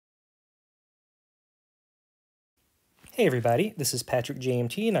Hey everybody, this is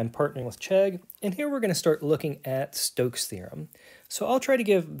PatrickJMT and I'm partnering with Chegg, and here we're going to start looking at Stokes Theorem. So I'll try to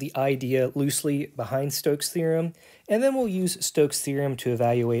give the idea loosely behind Stokes Theorem, and then we'll use Stokes Theorem to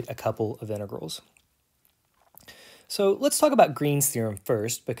evaluate a couple of integrals. So let's talk about Green's theorem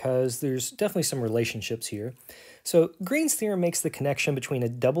first, because there's definitely some relationships here. So Green's theorem makes the connection between a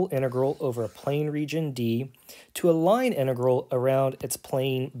double integral over a plane region D to a line integral around its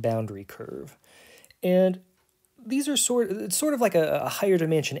plane boundary curve. And these are it's sort of like a higher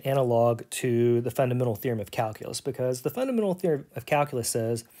dimension analog to the fundamental theorem of calculus, because the fundamental theorem of calculus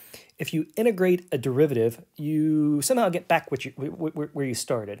says if you integrate a derivative, you somehow get back where you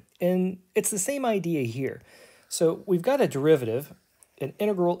started. And it's the same idea here. So we've got a derivative, an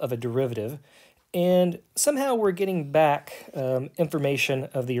integral of a derivative, and somehow we're getting back information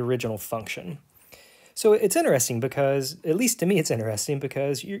of the original function. So it's interesting because, at least to me it's interesting,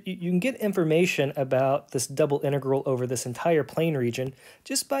 because you can get information about this double integral over this entire plane region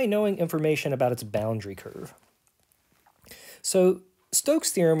just by knowing information about its boundary curve. So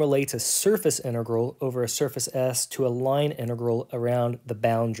Stokes' theorem relates a surface integral over a surface S to a line integral around the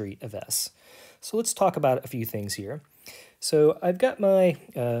boundary of S. So let's talk about a few things here. So I've got my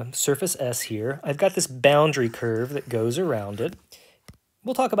surface S here. I've got this boundary curve that goes around it.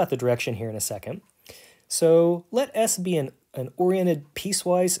 We'll talk about the direction here in a second. So let S be an oriented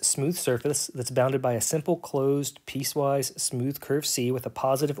piecewise smooth surface that's bounded by a simple closed piecewise smooth curve C with a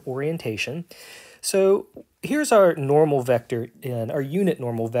positive orientation. So here's our normal vector n, our unit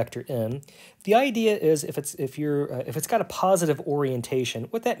normal vector n. The idea is if it's got a positive orientation,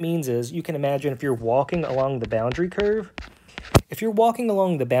 what that means is you can imagine if you're walking along the boundary curve. If you're walking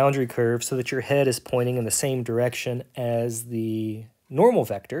along the boundary curve so that your head is pointing in the same direction as the normal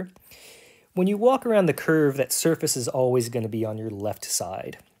vector, when you walk around the curve, that surface is always going to be on your left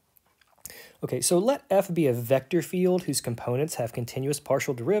side. Okay, so let F be a vector field whose components have continuous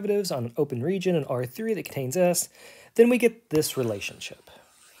partial derivatives on an open region in R3 that contains S. Then we get this relationship.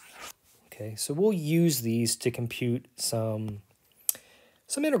 Okay, so we'll use these to compute some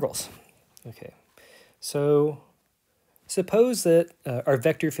integrals. Okay, so suppose that our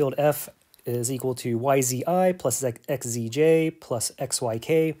vector field F is equal to yzi plus xzj plus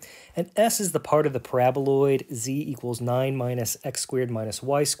xyk, and S is the part of the paraboloid z equals 9 minus x squared minus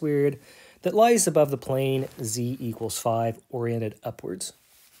y squared that lies above the plane z equals 5 oriented upwards.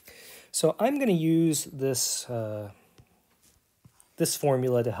 So I'm going to use this, this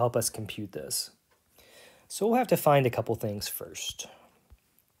formula to help us compute this. So we'll have to find a couple things first.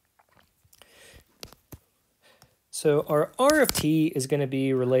 So our R of t is going to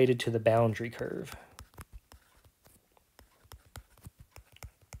be related to the boundary curve.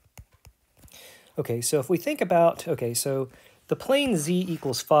 Okay, so if we think about, so the plane z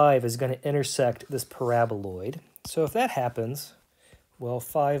equals 5 is going to intersect this paraboloid. So if that happens, well,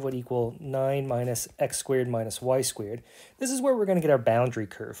 5 would equal 9 minus x squared minus y squared. This is where we're going to get our boundary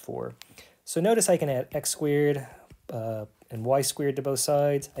curve for. So notice I can add x squared and y squared to both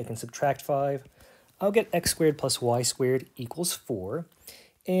sides. I can subtract 5. I'll get x squared plus y squared equals 4,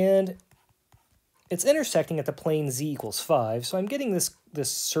 and it's intersecting at the plane z equals 5, so I'm getting this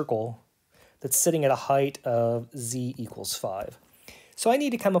circle that's sitting at a height of z equals 5. So I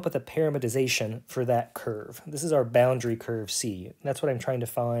need to come up with a parametrization for that curve. This is our boundary curve C. That's what I'm trying to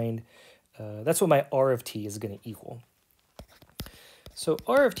find. That's what my R of t is going to equal. So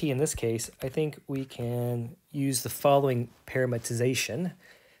R of t in this case, I think we can use the following parametrization.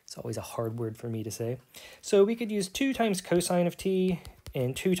 It's always a hard word for me to say. So we could use 2 times cosine of t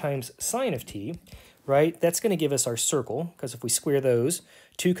and 2 times sine of t, right? That's going to give us our circle, because if we square those,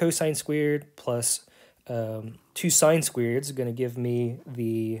 2 cosine squared plus 2 sine squared is going to give me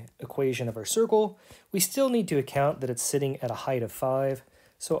the equation of our circle. We still need to account that it's sitting at a height of 5.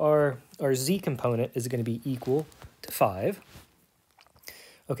 So our z component is going to be equal to 5.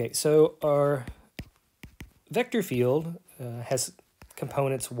 Okay, so our vector field has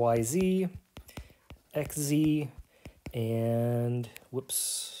components yz, xz, and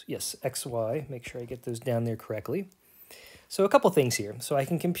xy. Make sure I get those down there correctly. So a couple things here. So I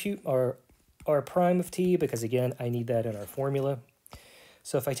can compute our r prime of t, because again, I need that in our formula.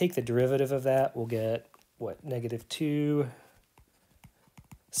 So if I take the derivative of that, we'll get, what, negative 2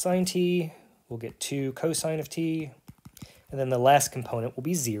 sine t, we'll get 2 cosine of t, and then the last component will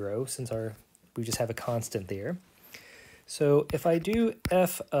be 0, since we just have a constant there. So if I do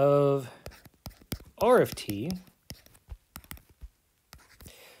f of r of t,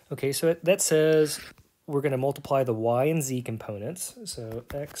 okay, so that says we're going to multiply the y and z components, so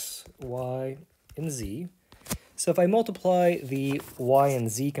x, y, and z. So if I multiply the y and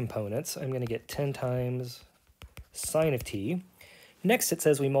z components, I'm going to get 10 times sine of t. Next, it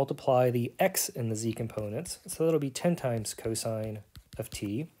says we multiply the x in the z components, so that'll be 10 times cosine of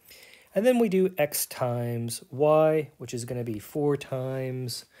t. And then we do x times y, which is going to be 4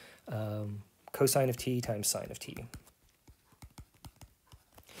 times cosine of t times sine of t.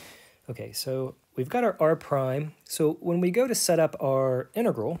 Okay, so we've got our r prime. So when we go to set up our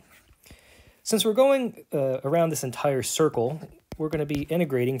integral, since we're going around this entire circle, we're going to be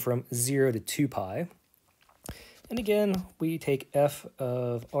integrating from 0 to 2 pi. And again, we take f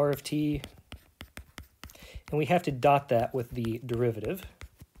of r of t, and we have to dot that with the derivative.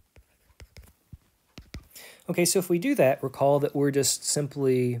 Okay, so if we do that, recall that we're just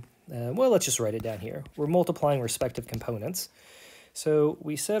simply, well, let's just write it down here. We're multiplying respective components. So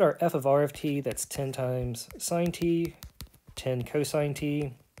we set our f of r of t, that's 10 times sine t, 10 cosine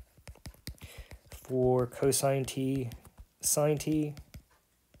t, 4 cosine t, sine t,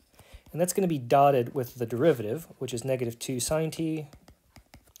 and that's going to be dotted with the derivative, which is negative 2 sine t,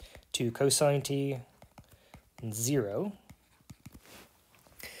 2 cosine t, and 0.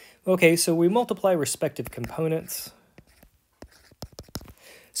 Okay, so we multiply respective components.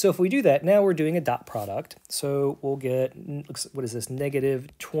 So if we do that, now we're doing a dot product. So we'll get, what is this, negative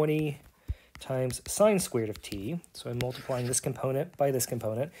 20 times sine squared of t. So I'm multiplying this component by this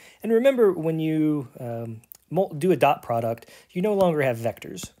component. And remember, when you do a dot product, you no longer have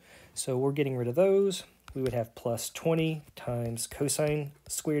vectors. So we're getting rid of those. We would have plus 20 times cosine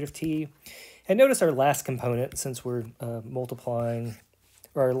squared of t. And notice our last component, since we're multiplying,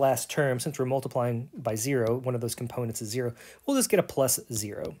 or our last term, since we're multiplying by 0, one of those components is 0, we'll just get a plus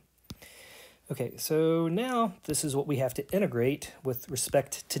 0. Okay, so now this is what we have to integrate with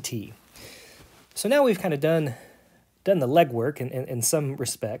respect to t. So now we've kind of done the legwork in some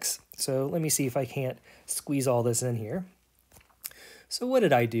respects. So let me see if I can't squeeze all this in here. So what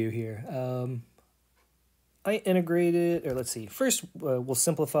did I do here? I integrated, or let's see, first we'll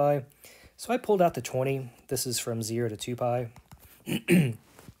simplify. So I pulled out the 20. This is from 0 to 2 pi.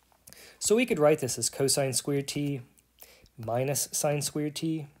 So we could write this as cosine squared t minus sine squared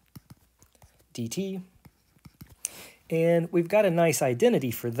t dt. And we've got a nice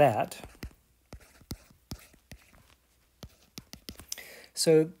identity for that.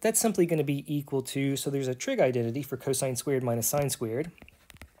 So that's simply going to be equal to, so there's a trig identity for cosine squared minus sine squared.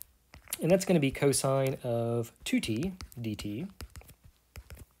 And that's going to be cosine of 2t dt.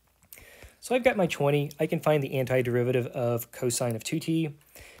 So I've got my 20. I can find the antiderivative of cosine of 2t.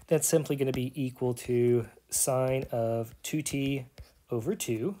 That's simply going to be equal to sine of 2t over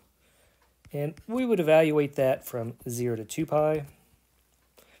 2. And we would evaluate that from 0 to 2 pi.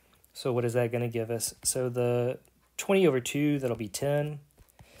 So what is that going to give us? So the 20 over 2, that'll be 10.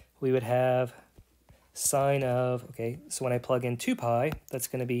 We would have sine of, okay, so when I plug in 2 pi, that's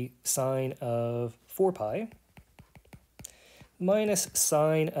going to be sine of 4 pi. Minus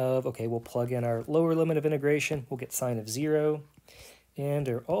sine of, okay, we'll plug in our lower limit of integration. We'll get sine of 0. And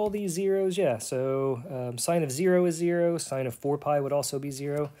are all these zeros? Yeah, so sine of 0 is 0. Sine of 4 pi would also be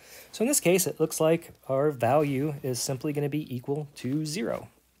 0. So in this case, it looks like our value is simply going to be equal to 0.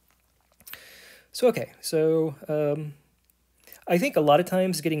 So, okay, so I think a lot of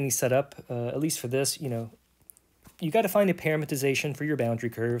times getting these set up, at least for this, you got to find a parametrization for your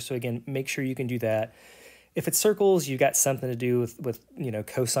boundary curve. So again, make sure you can do that. If it's circles, you got something to do with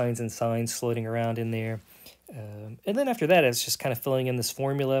cosines and sines floating around in there. And then after that, it's just kind of filling in this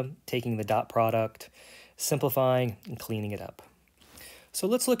formula, taking the dot product, simplifying, and cleaning it up. So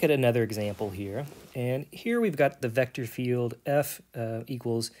let's look at another example here. And here we've got the vector field f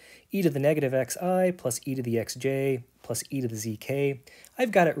equals e to the negative xi plus e to the xj plus e to the zk.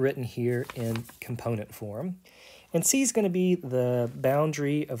 I've got it written here in component form. And c is going to be the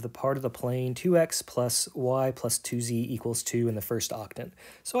boundary of the part of the plane 2x plus y plus 2z equals 2 in the first octant.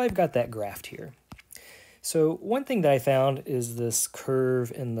 So I've got that graphed here. So one thing that I found is this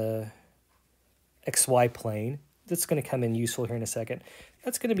curve in the xy plane. That's going to come in useful here in a second.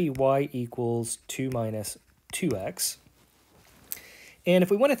 That's going to be y equals 2 minus 2x. And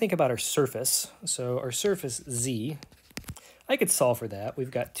if we want to think about our surface, so our surface z, I could solve for that.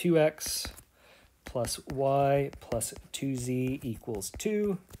 We've got 2x plus y plus 2z equals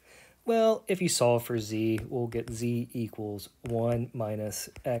 2. Well, if you solve for z, we'll get z equals 1 minus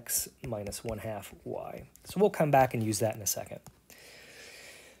x minus 1/2 y. So we'll come back and use that in a second.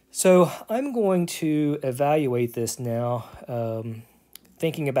 So I'm going to evaluate this now,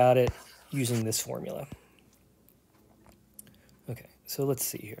 thinking about it using this formula. Okay, so let's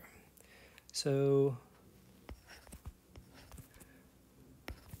see here. So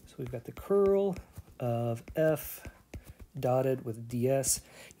we've got the curl of f dotted with ds.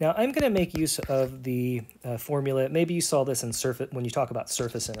 Now I'm going to make use of the formula. Maybe you saw this in when you talk about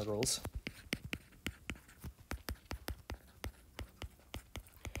surface integrals.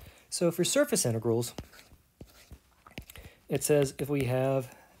 So for surface integrals, it says if we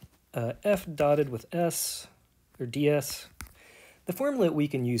have f dotted with s, or ds, the formula we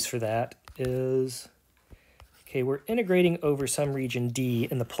can use for that is, okay, we're integrating over some region D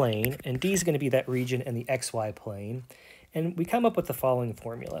in the plane, and D is going to be that region in the xy plane, and we come up with the following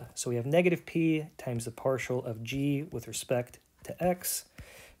formula. So we have negative p times the partial of g with respect to x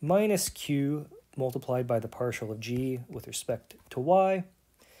minus q multiplied by the partial of g with respect to y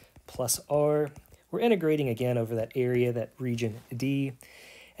plus r. We're integrating again over that area, that region D,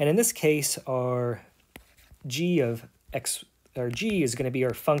 and in this case our g of x, our g is going to be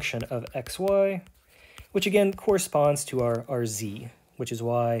our function of xy, which again corresponds to our z, which is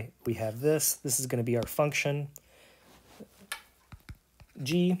why we have this. This is going to be our function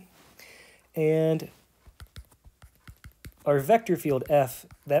g, and our vector field f,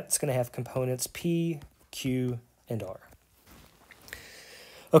 that's going to have components p, q, and r.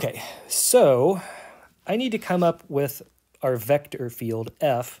 Okay, so I need to come up with our vector field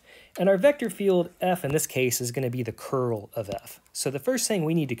f, and our vector field f in this case is going to be the curl of f. So the first thing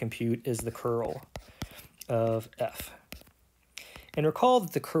we need to compute is the curl of f. And recall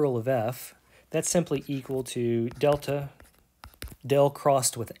that the curl of f, that's simply equal to delta del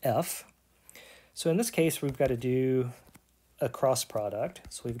crossed with f. So in this case, we've got to do a cross product.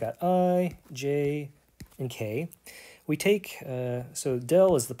 So we've got I, j, and k. We take, so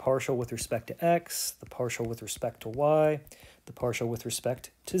del is the partial with respect to x, the partial with respect to y, the partial with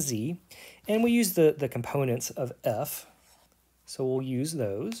respect to z, and we use the components of f, so we'll use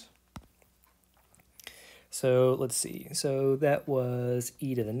those. So let's see, so that was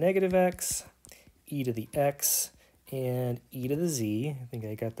e to the negative x, e to the x, and e to the z. I think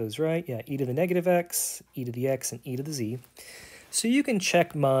I got those right. Yeah, e to the negative x, e to the x, and e to the z. So you can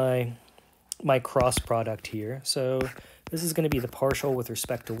check my cross product here. So this is going to be the partial with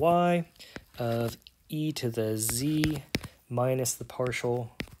respect to y of e to the z minus the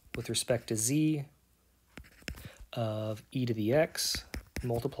partial with respect to z of e to the x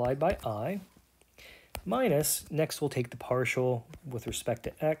multiplied by I, minus, next we'll take the partial with respect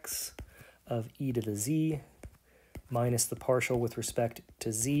to x of e to the z minus the partial with respect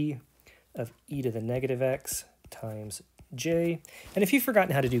to z of e to the negative x times j. And if you've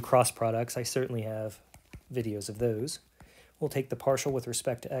forgotten how to do cross products, I certainly have videos of those. We'll take the partial with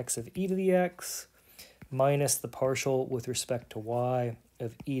respect to x of e to the x minus the partial with respect to y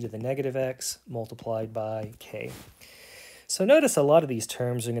of e to the negative x multiplied by k. So notice a lot of these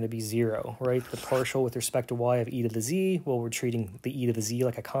terms are going to be 0, right? The partial with respect to y of e to the z, well, we're treating the e to the z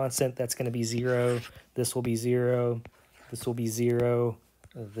like a constant. That's going to be 0. This will be 0. This will be 0.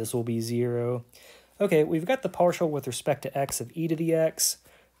 This will be 0. Okay, we've got the partial with respect to x of e to the x.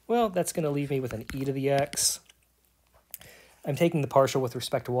 Well, that's going to leave me with an e to the x. I'm taking the partial with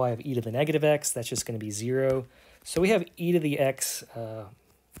respect to y of e to the negative x. That's just going to be 0. So we have e to the x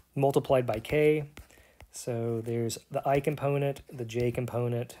multiplied by k. So there's the I component, the j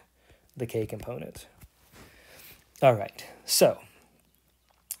component, the k component. All right, so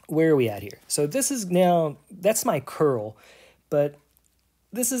where are we at here? So this is now, that's my curl, but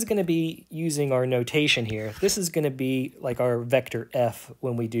this is going to be using our notation here. This is going to be like our vector f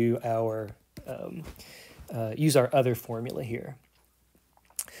when we do our, use our other formula here.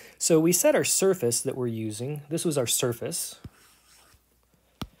 So we set our surface that we're using. This was our surface.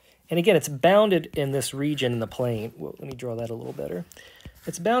 And again, it's bounded in this region in the plane. Well, let me draw that a little better.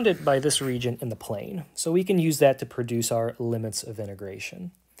 It's bounded by this region in the plane. So we can use that to produce our limits of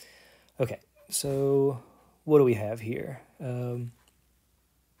integration. Okay, so what do we have here?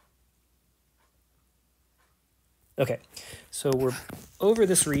 Okay, so we're over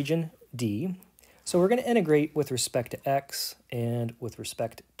this region, D. So we're going to integrate with respect to x and with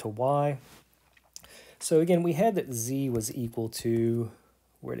respect to y. So again, we had that z was equal to,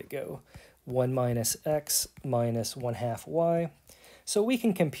 where'd it go? 1 minus x minus 1/2 y. So we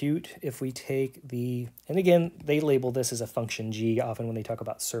can compute if we take the, and again, they label this as a function g often when they talk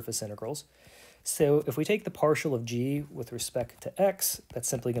about surface integrals. So if we take the partial of g with respect to x, that's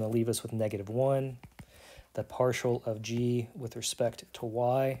simply going to leave us with -1. The partial of g with respect to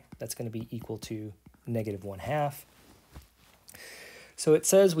y, that's going to be equal to -1/2. So it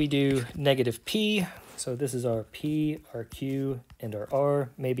says we do negative p. So this is our p, our q, and our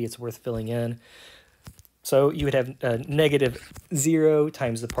r. Maybe it's worth filling in. So you would have -0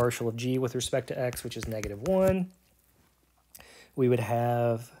 times the partial of g with respect to x, which is -1. We would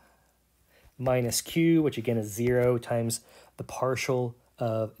have minus q, which again is 0, times the partial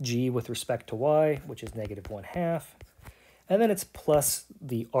of g with respect to y, which is negative 1/2. And then it's plus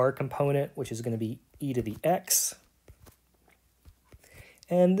the r component, which is going to be e to the x.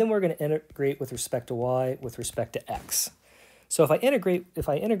 And then we're going to integrate with respect to y with respect to x. So if I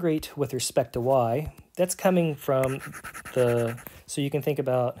integrate with respect to y, that's coming from so you can think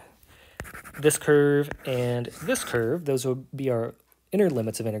about this curve and this curve. Those will be our inner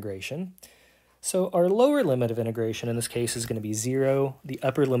limits of integration. So our lower limit of integration in this case is going to be 0. The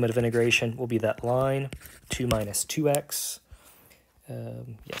upper limit of integration will be that line, 2 minus 2x.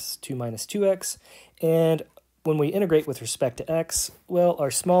 2 minus 2x. And when we integrate with respect to x, well,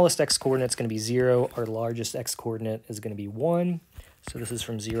 our smallest x coordinate is going to be 0. Our largest x coordinate is going to be 1. So this is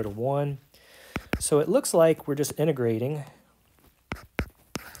from 0 to 1. So it looks like we're just integrating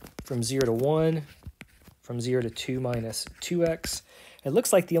from 0 to 1, from 0 to 2 minus 2x. It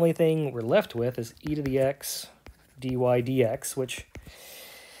looks like the only thing we're left with is e to the x dy dx, which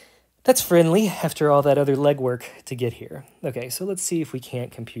that's friendly after all that other legwork to get here. Okay, so let's see if we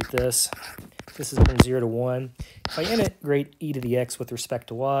can't compute this. This is from 0 to 1. If I integrate e to the x with respect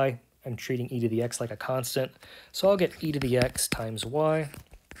to y, I'm treating e to the x like a constant. So I'll get e to the x times y.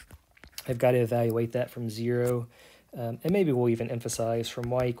 I've got to evaluate that from 0. And maybe we'll even emphasize from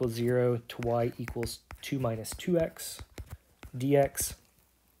y equals 0 to y equals 2 minus 2x dx.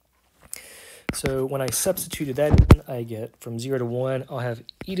 So when I substituted that in, I get from 0 to 1, I'll have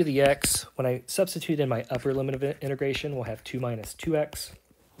e to the x. When I substitute in my upper limit of integration, we'll have 2 minus 2x.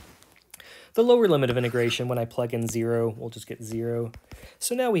 The lower limit of integration, when I plug in 0, we'll just get 0.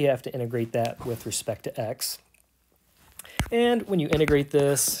 So now we have to integrate that with respect to x. And when you integrate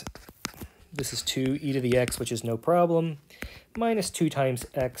this, this is 2 e to the x, which is no problem, minus 2 times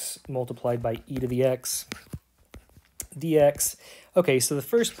x multiplied by e to the x dx. Okay, so the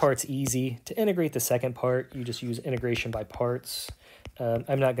first part's easy. To integrate the second part, you just use integration by parts.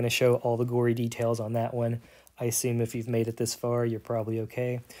 I'm not going to show all the gory details on that one. I assume if you've made it this far, you're probably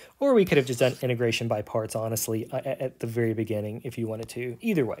okay. Or we could have just done integration by parts, honestly, at the very beginning if you wanted to.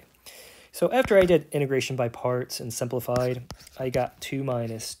 Either way. So after I did integration by parts and simplified, I got 2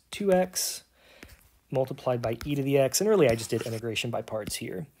 minus 2x multiplied by e to the x. And really, I just did integration by parts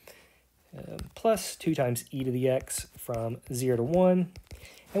here. Plus 2 times e to the x from 0 to 1.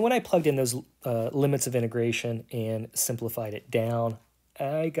 And when I plugged in those limits of integration and simplified it down,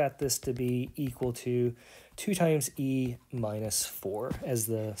 I got this to be equal to 2 times e minus 4 as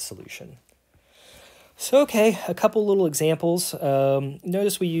the solution. So, okay, a couple little examples.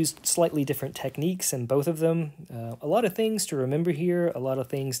 Notice we used slightly different techniques in both of them. A lot of things to remember here, a lot of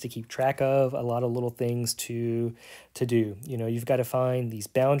things to keep track of, a lot of little things to do. You know, you've got to find these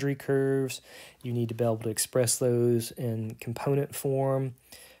boundary curves. You need to be able to express those in component form.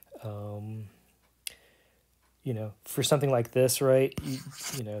 You know, for something like this, right,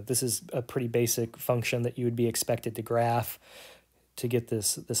 you know, this is a pretty basic function that you would be expected to graph to get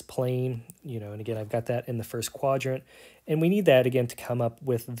this plane, you know, and again, I've got that in the first quadrant, and we need that again to come up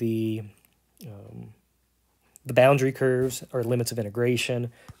with the boundary curves or limits of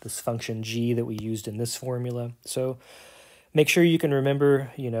integration, this function g that we used in this formula. So make sure you can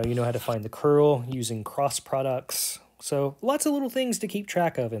remember, you know how to find the curl using cross products. So lots of little things to keep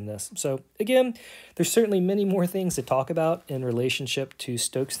track of in this. So again, there's certainly many more things to talk about in relationship to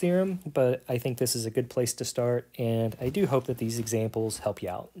Stokes Theorem, but I think this is a good place to start, and I do hope that these examples help you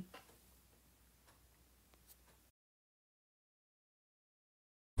out.